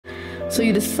So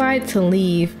you decide to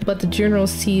leave, but the general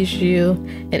sees you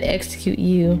and execute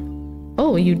you.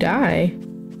 Oh, you die.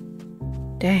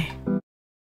 Dang.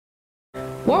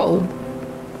 Whoa.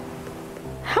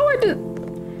 How I did...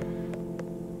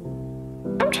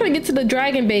 I'm trying to get to the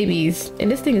dragon babies, and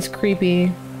this thing is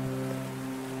creepy.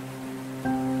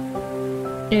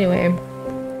 Anyway.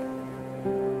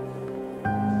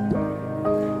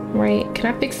 Right,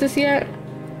 can I fix this yet?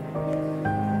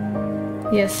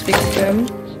 Yes, fix them.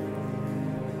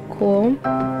 Cool.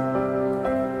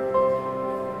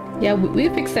 Yeah, we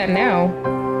fix that now.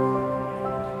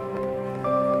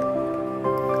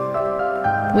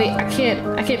 Wait, I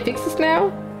can't fix this now?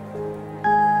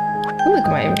 Ooh, look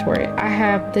at my inventory. I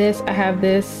have this, I have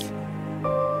this.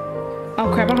 Oh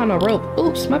crap, I don't have no rope.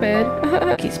 Oops, my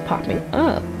bad. Keeps popping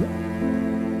up.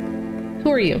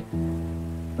 Who are you?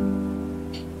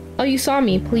 Oh, you saw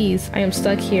me, please. I am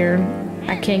stuck here.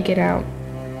 I can't get out.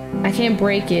 I can't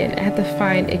break it. I have to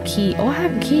find a key. Oh, I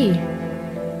have a key.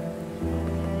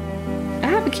 I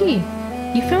have a key.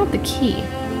 You found the key.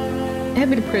 I have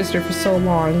been a prisoner for so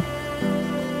long.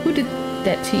 Who did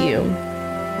that to you?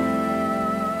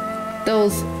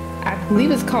 Those, I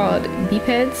believe it's called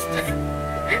beepheads,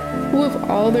 who with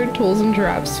all their tools and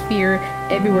traps fear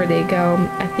everywhere they go.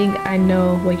 I think I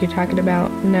know what you're talking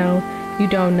about. No, you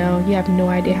don't know. You have no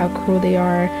idea how cruel they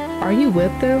are. Are you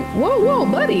with them? Whoa, whoa,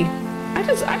 buddy. I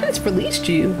just released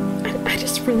you. I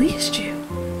just released you.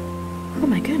 Oh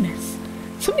my goodness.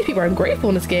 So many people are ungrateful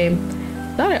in this game.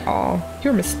 Not at all.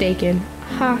 You're mistaken.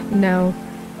 Ha, no.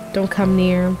 Don't come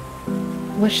near.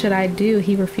 What should I do?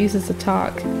 He refuses to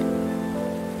talk.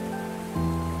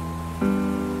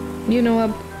 You know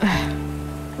what?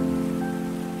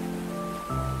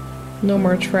 No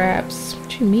more traps. What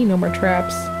do you mean no more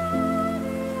traps?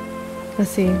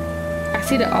 Let's see. I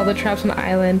see that all the traps on the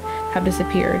island have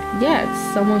disappeared.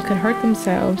 Yes, someone could hurt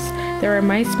themselves. That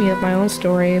reminds me of my own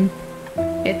story.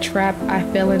 A trap I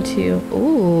fell into.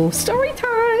 Ooh, story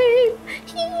time!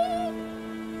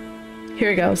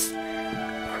 Here it goes.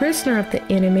 Prisoner of the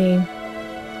enemy.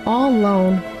 All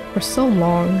alone for so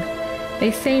long.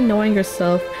 They say knowing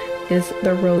yourself is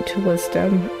the road to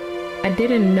wisdom. I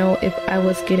didn't know if I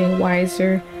was getting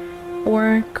wiser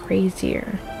or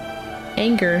crazier.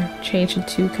 Anger changed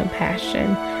into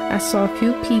compassion. I saw a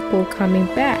few people coming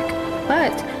back,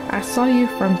 but I saw you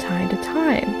from time to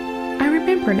time. I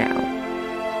remember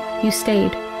now. You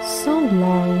stayed so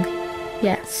long.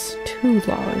 Yes, too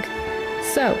long.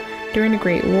 So, during the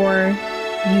Great War,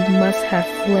 you must have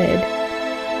fled.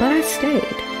 But I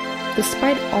stayed.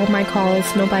 Despite all my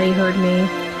calls, nobody heard me.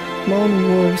 Lone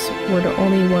wolves were the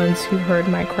only ones who heard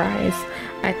my cries.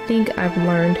 I think I've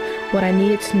learned what I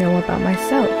needed to know about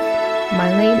myself. My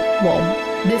name, well,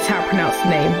 this is how I pronounce the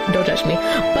name, don't judge me,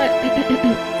 but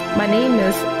my name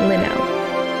is Lino,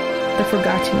 the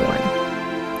Forgotten One.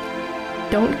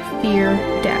 Don't fear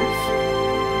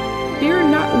death. Fear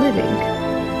not living.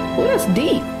 Oh, that's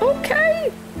deep.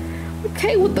 Okay.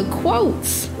 Okay, with the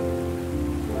quotes.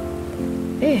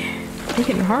 Eh, they're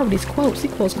getting hard with these quotes.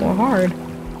 These quotes going hard.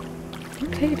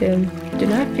 Okay then, do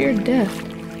not fear death.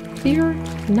 Fear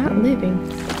not living.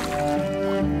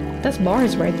 That's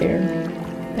bars right there.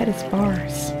 That is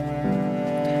bars.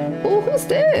 Oh, who's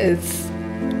this?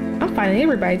 I'm finding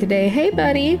everybody today. Hey,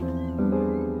 buddy.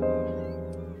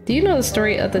 Do you know the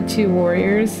story of the two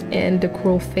warriors and the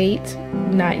cruel fate?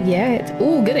 Not yet.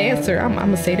 Ooh, good answer. I'm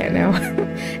gonna say that now.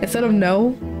 Instead of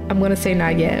no, I'm gonna say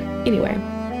not yet. Anyway,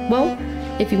 well,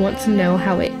 if you want to know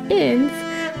how it ends,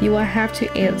 you will have to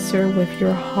answer with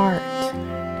your heart.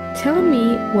 Tell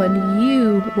me what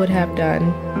you would have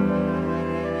done.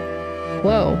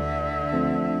 Whoa.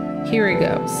 Here it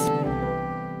goes.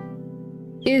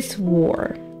 It's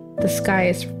war. The sky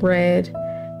is red.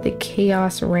 The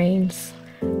chaos reigns.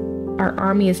 Our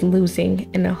army is losing,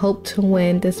 and the hope to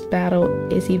win this battle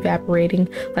is evaporating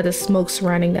like the smoke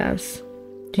surrounding us.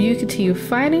 Do you continue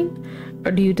fighting,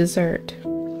 or do you desert?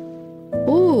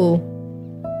 Ooh.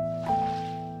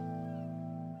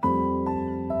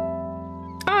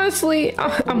 Honestly,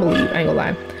 I'm gonna leave, I ain't gonna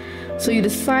lie. So you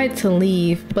decide to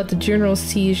leave, but the general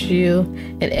sees you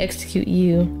and execute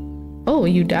you. Oh,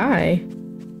 you die.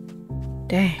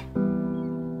 Dang.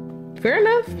 Fair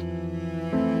enough.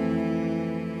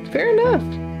 Fair enough.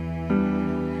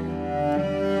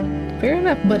 Fair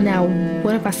enough. But now,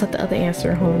 what if I set the other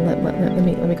answer? Hold on, let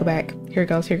me go back. Here it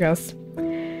goes, here it goes.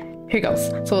 Here it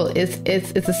goes. So it's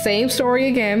the same story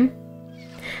again.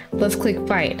 Let's click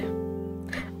fight.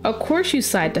 Of course you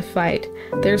decide to fight.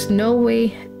 There's no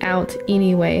way out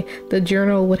anyway. The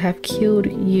general would have killed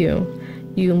you.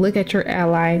 You look at your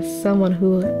ally, someone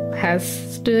who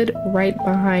has stood right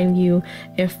behind you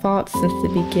and fought since the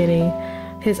beginning.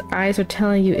 His eyes are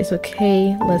telling you it's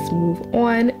okay, let's move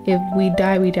on. If we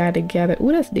die together.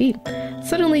 Ooh, that's deep.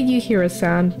 Suddenly you hear a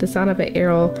sound, the sound of an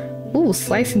arrow, ooh,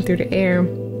 slicing through the air.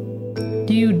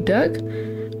 Do you duck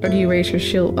or do you raise your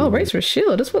shield? Oh, raise your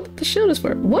shield, that's what the shield is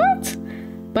for. What?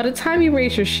 By the time you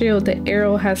raise your shield, the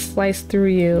arrow has sliced through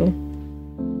you.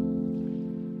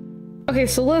 Okay,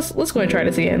 so let's go and try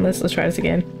this again. Let's try this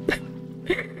again.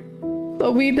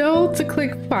 So we know to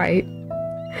click fight.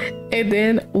 And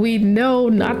then we know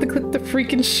not to click the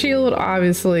freaking shield,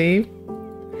 obviously.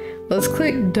 Let's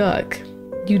click duck.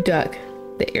 You duck.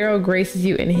 The arrow grazes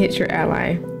you and hits your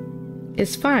ally.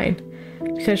 It's fine,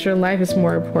 because your life is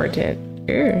more important.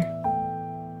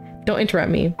 Don't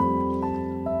interrupt me.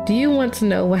 Do you want to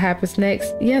know what happens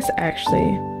next? Yes,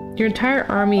 actually. Your entire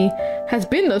army has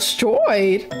been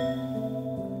destroyed.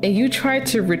 And you try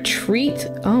to retreat.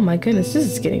 Oh my goodness, this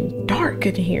is getting dark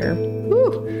in here.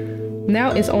 Whew.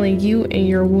 Now it's only you and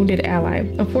your wounded ally.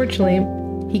 Unfortunately,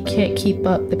 he can't keep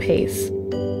up the pace.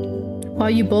 While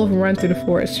you both run through the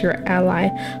forest, your ally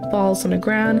falls on the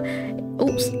ground.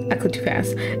 Oops, I clicked too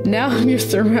fast. Now they're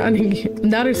surrounding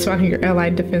your ally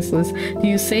defenseless. Do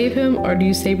you save him or do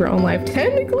you save your own life?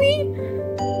 Technically,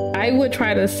 I would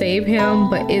try to save him,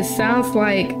 but it sounds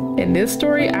like in this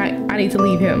story, I need to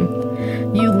leave him.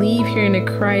 You leave hearing the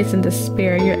cries in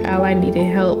despair. Your ally needed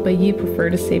help, but you prefer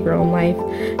to save your own life.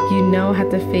 You now have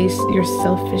to face your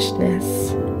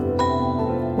selfishness.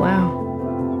 Wow.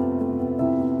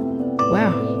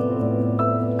 Wow.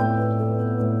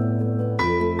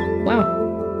 Wow.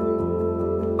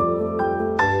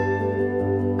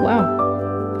 Wow.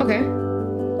 Okay.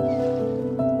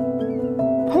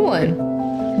 Hold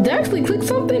on. Did I actually click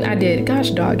something? I did.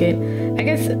 Gosh dog it. I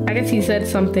guess he said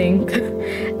something.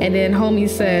 And then homie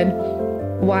said,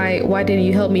 why didn't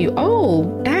you help me?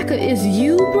 Oh, Akka is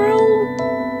you, bro?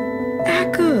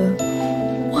 Akka.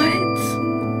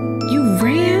 What? You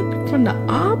ran from the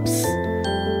ops?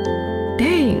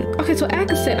 Dang. Okay, so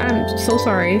Akka said, I'm so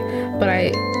sorry, but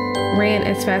I ran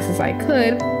as fast as I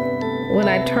could. When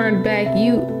I turned back,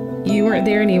 you weren't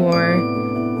there anymore.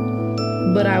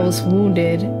 But I was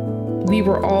wounded. We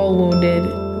were all wounded.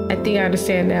 I think I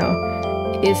understand now.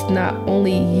 It's not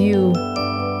only you.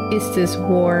 It's this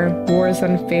war. War is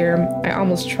unfair. I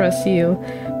almost trust you.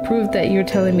 Prove that you're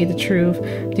telling me the truth.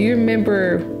 Do you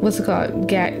remember, what's it called?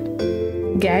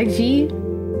 Gagji?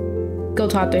 Go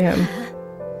talk to him.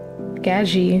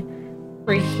 Gagji.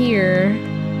 Right here.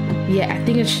 Yeah, I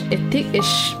think it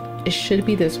should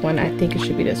be this one. I think it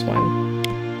should be this one.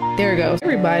 There it goes.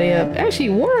 Everybody up. Actually,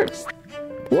 war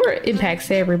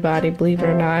impacts everybody, believe it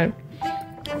or not.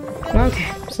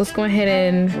 Okay, so let's go ahead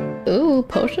and... Ooh,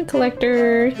 potion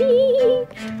collector.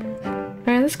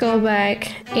 Alright, let's go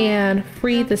back and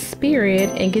free the spirit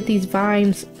and get these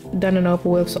vines done and over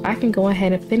with so I can go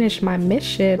ahead and finish my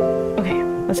mission. Okay,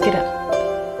 let's get up.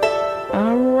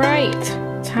 Alright,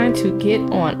 time to get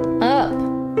on up.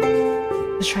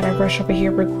 Let's try to rush over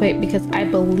here real quick because I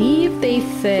believe they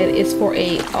said it's for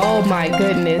a... Oh my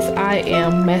goodness, I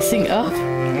am messing up.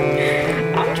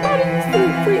 I'm trying to use the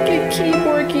freaking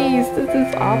keyboard keys. This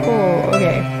is awful.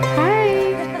 Okay.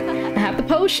 Hi. I have the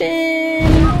potion.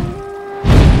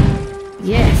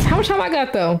 Yes. How much time I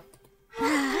got though?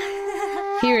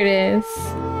 Here it is.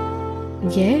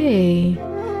 Yay.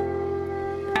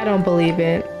 I don't believe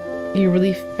it. You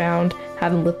really found how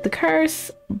to lift the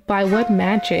curse? By what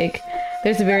magic?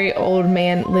 There's a very old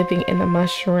man living in the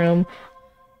mushroom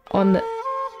on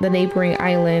the neighboring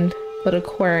island. But of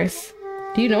course,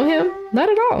 do you know him? Not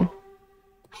at all.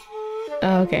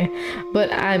 Oh, okay,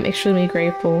 but I'm extremely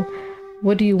grateful.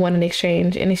 What do you want in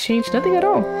exchange? In exchange, nothing at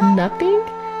all. Nothing?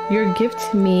 Your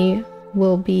gift to me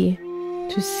will be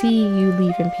to see you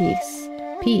leave in peace.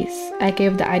 Peace. I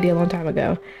gave the idea a long time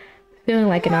ago. Feeling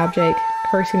like an object.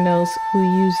 Person knows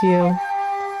who used you.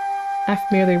 I'm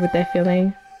familiar with that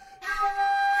feeling.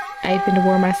 I've been to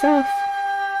war myself.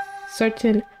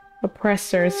 Certain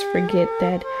oppressors forget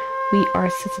that we are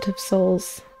sensitive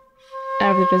souls.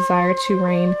 Out of the desire to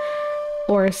reign,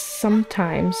 or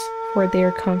sometimes for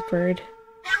their comfort,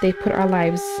 they put our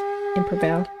lives in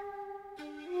peril.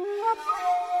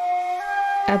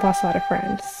 I've lost a lot of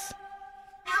friends.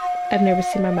 I've never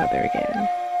seen my mother again.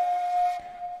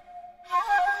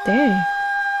 Dang.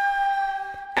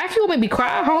 Actually, made me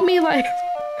cry, homie. Like,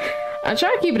 I'm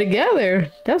trying to keep it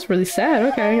together. That's really sad.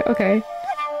 Okay, okay.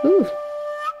 Ooh.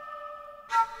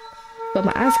 But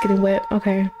my eyes getting wet.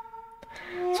 Okay.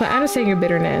 So I understand your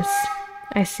bitterness.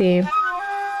 I see.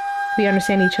 We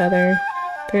understand each other.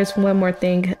 There's one more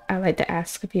thing I'd like to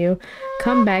ask of you.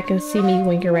 Come back and see me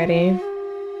when you're ready.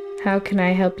 How can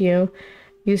I help you?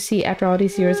 You see, after all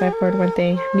these years, I've learned one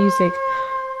thing. Music.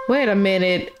 Wait a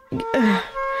minute.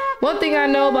 One thing I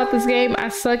know about this game, I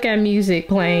suck at music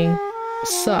playing.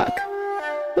 Suck.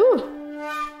 Ooh.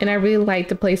 And I really like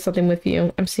to play something with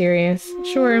you. I'm serious.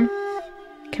 Sure.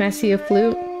 Can I see a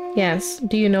flute? Yes.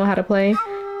 Do you know how to play?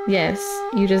 Yes.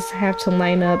 You just have to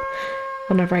line up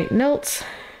on the right notes.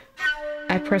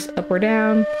 I press up or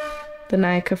down. Then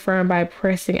I confirm by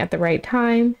pressing at the right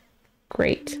time.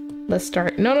 Great. Let's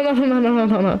start. No.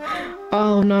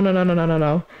 Oh,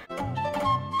 no.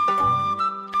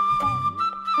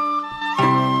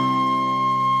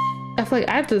 I feel like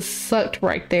I just sucked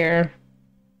right there.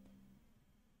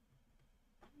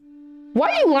 Why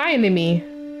are you lying to me?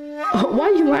 Why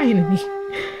are you lying to me?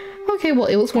 Okay, well,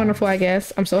 it was wonderful, I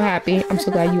guess. I'm so happy. I'm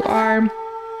so glad you are.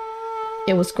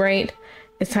 It was great.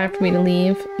 It's time for me to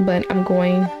leave, but I'm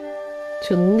going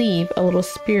to leave a little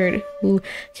spirit who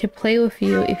can play with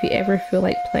you if you ever feel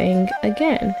like playing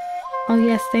again. Oh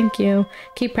yes, thank you.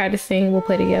 Keep practicing. We'll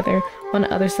play together on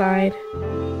the other side.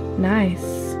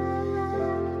 Nice.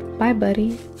 Bye,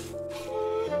 buddy.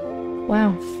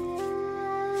 Wow.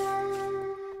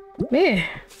 Man,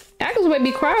 Ackles made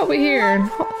me cry over here.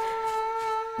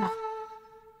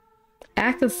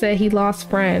 Ackles said he lost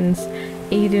friends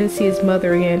and he didn't see his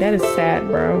mother again. That is sad,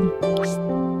 bro.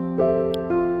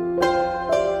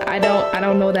 I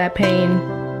don't know that pain.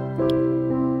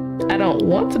 I don't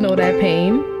want to know that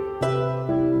pain.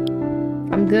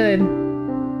 I'm good.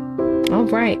 All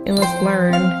right, and let's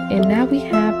learn. And now we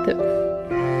have the...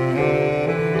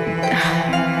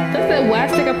 That's that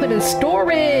plastic I put in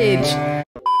storage.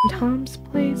 Tom's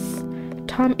place.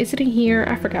 Tom, is it in here?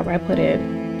 I forgot where I put it.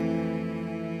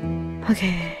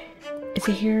 Okay. Is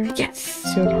it here? Yes.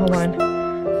 Soon. Hold on.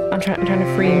 I'm trying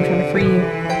to free you. I'm trying to free you.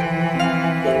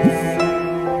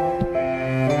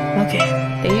 Okay.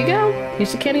 There you go.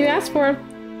 Here's the candy you asked for.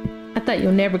 I thought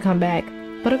you'll never come back.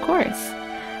 But of course.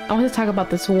 I want to talk about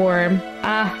this war.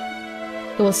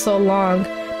 It was so long.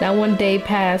 Not one day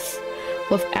passed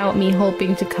without me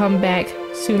hoping to come back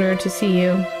sooner to see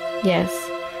you. Yes.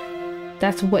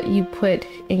 That's what you put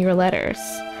in your letters.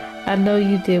 I know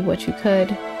you did what you could.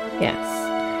 Yes.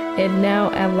 And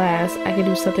now at last I can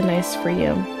do something nice for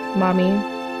you. Mommy,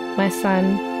 my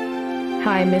son,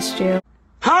 how I missed you.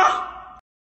 Huh?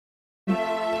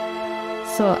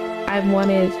 So I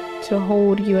wanted to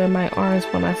hold you in my arms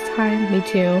one last time. Me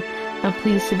too. I'm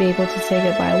pleased to be able to say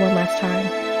goodbye one last time.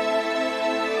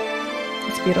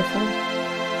 It's beautiful.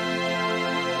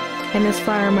 And this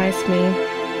flower reminds me.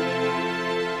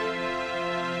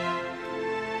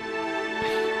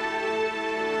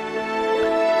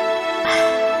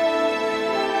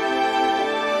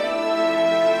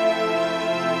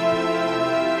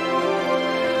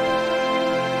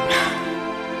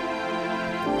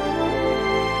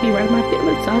 You right in my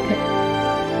feelings? Okay.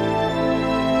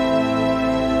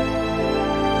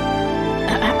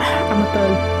 I'm a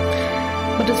thug.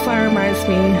 But this flower reminds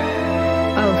me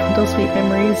of those sweet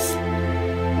memories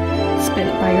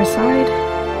spent by your side.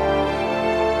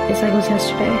 It's like it was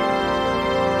yesterday.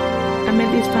 I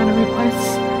made these final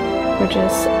requests were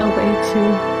just a way to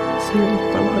see you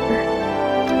for longer.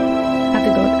 I have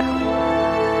to go now.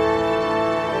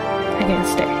 I can't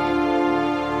stay.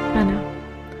 I know.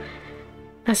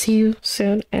 I'll see you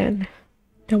soon, and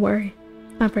don't worry,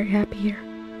 I'm very happy here.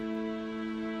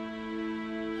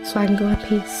 So I can go in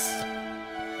peace.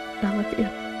 I love you.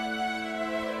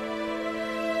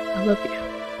 I love you.